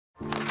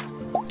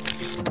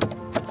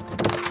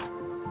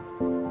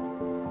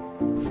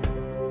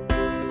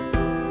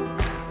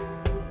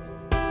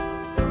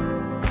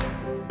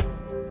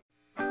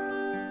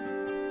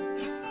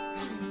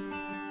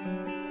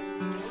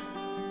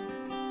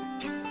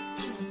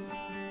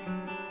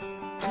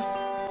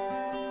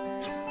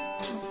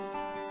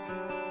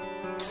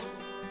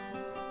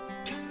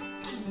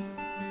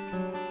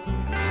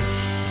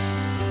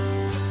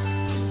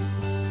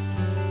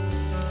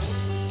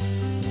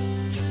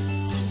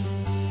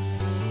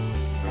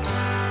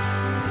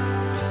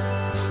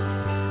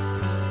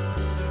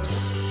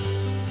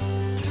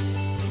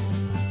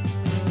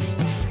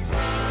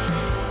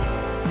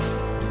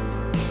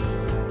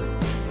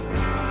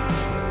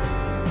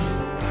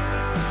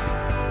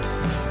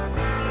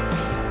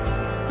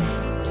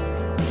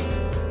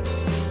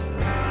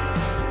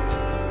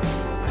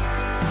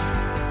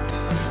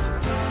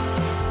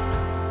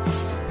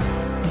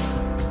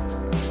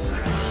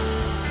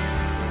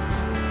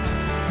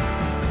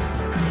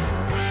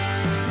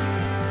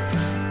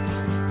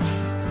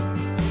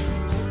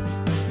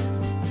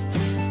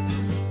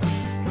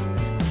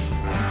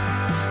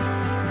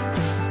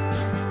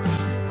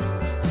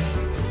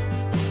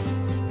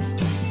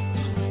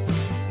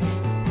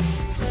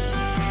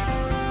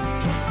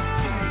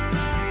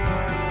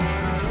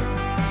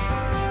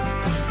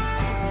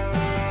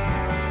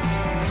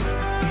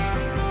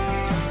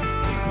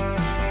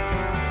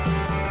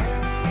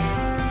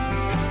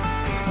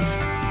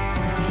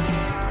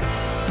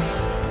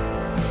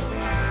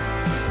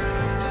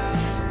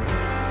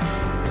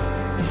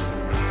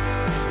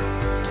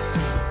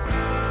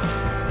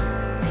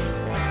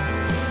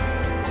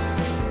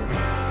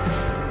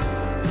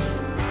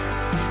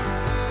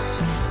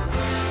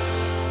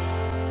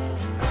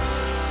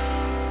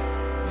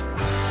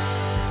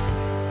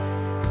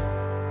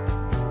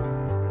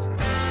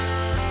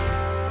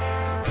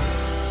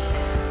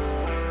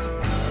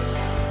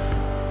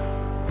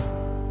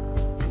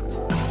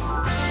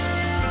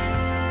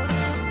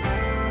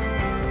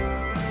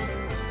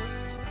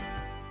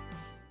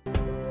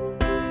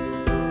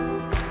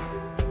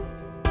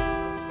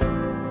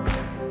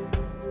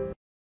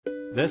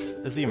This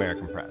is the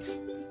American press.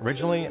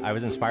 Originally, I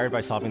was inspired by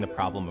solving the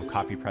problem of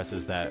coffee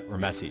presses that were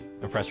messy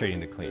and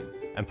frustrating to clean,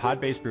 and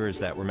pod-based brewers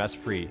that were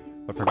mess-free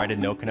but provided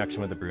no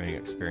connection with the brewing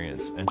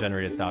experience and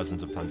generated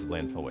thousands of tons of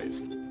landfill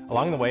waste.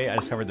 Along the way, I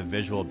discovered the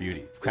visual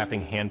beauty of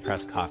crafting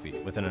hand-pressed coffee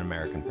within an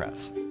American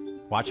press.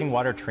 Watching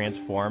water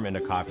transform into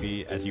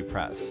coffee as you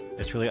press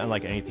is truly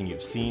unlike anything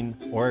you've seen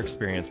or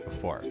experienced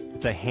before.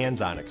 It's a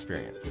hands-on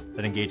experience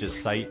that engages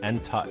sight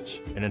and touch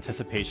in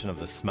anticipation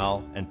of the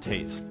smell and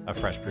taste of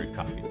fresh brewed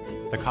coffee.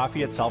 The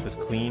coffee itself is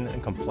clean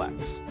and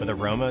complex, with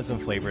aromas and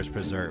flavors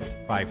preserved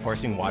by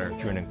forcing water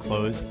through an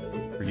enclosed,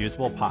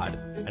 reusable pod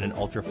and an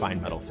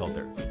ultra-fine metal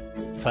filter.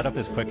 Setup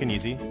is quick and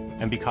easy,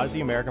 and because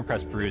the American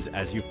press brews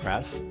as you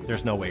press,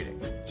 there's no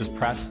waiting. Just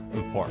press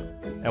and pour.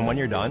 And when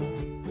you're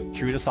done,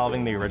 true to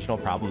solving the original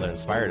problem that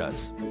inspired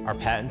us, our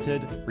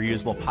patented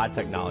reusable pod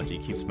technology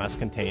keeps mess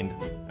contained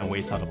and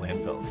waste out of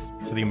landfills.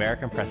 So the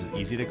American press is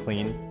easy to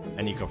clean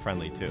and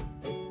eco-friendly too.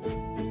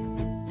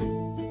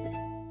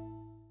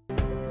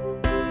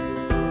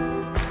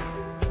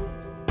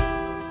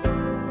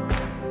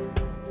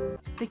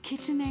 The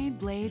KitchenAid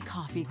Blade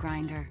Coffee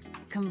Grinder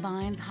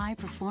combines high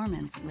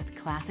performance with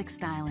classic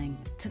styling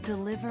to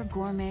deliver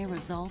gourmet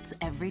results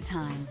every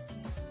time.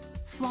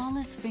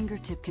 Flawless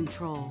fingertip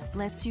control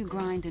lets you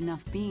grind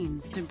enough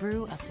beans to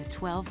brew up to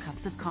 12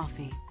 cups of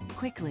coffee,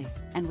 quickly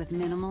and with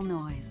minimal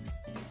noise.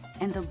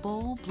 And the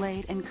bowl,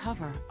 blade, and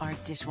cover are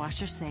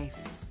dishwasher safe.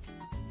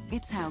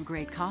 It's how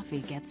great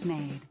coffee gets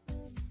made.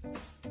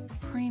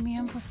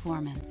 Premium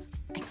performance,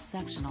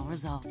 exceptional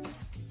results,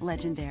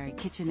 legendary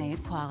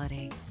KitchenAid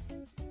quality.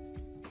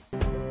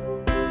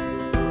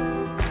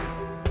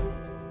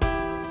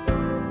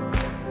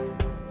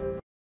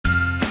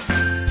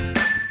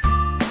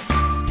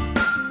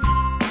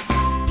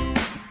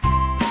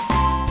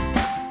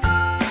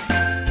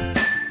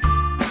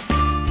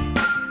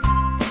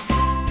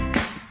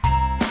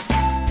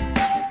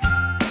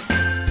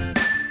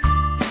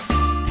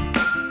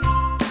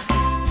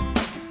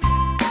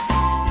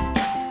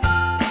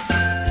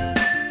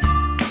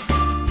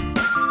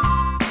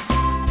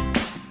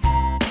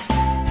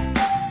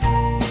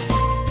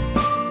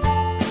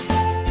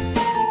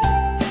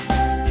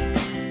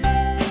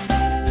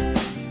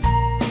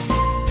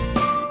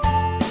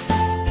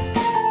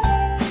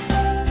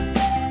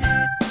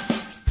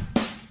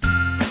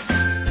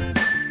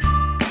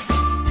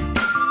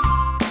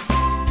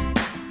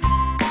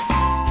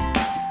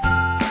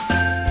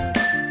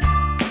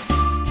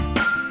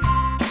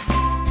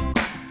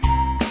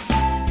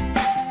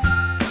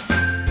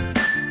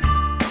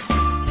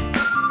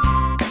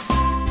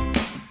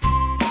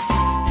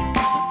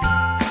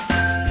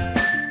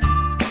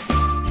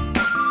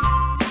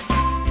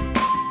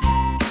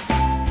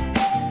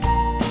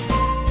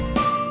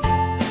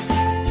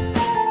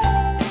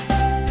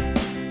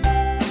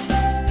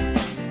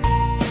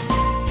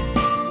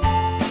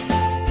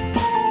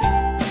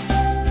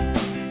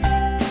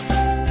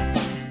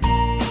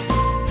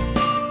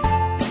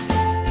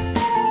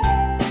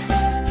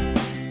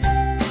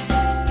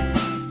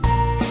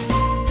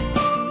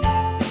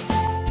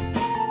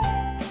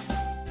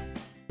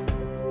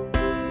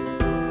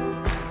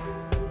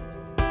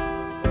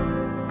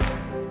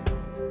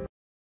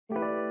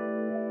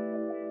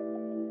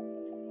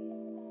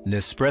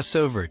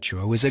 Nespresso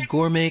Vertuo is a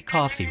gourmet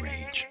coffee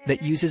range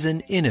that uses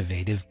an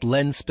innovative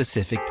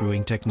blend-specific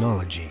brewing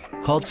technology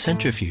called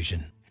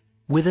centrifusion.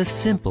 With a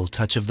simple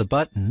touch of the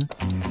button,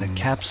 the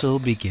capsule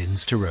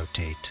begins to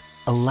rotate,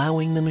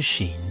 allowing the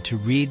machine to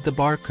read the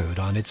barcode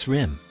on its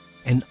rim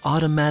and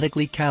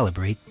automatically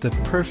calibrate the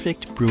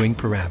perfect brewing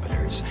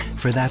parameters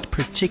for that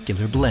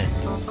particular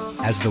blend.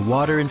 As the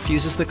water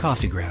infuses the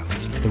coffee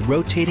grounds, the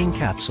rotating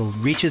capsule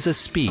reaches a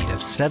speed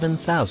of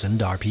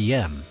 7,000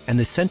 RPM, and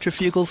the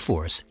centrifugal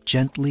force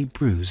gently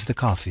brews the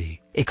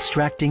coffee,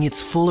 extracting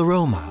its full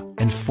aroma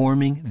and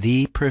forming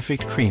the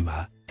perfect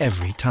crema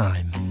every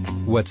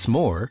time. What's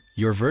more,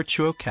 your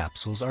Vertuo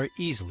capsules are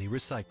easily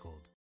recycled.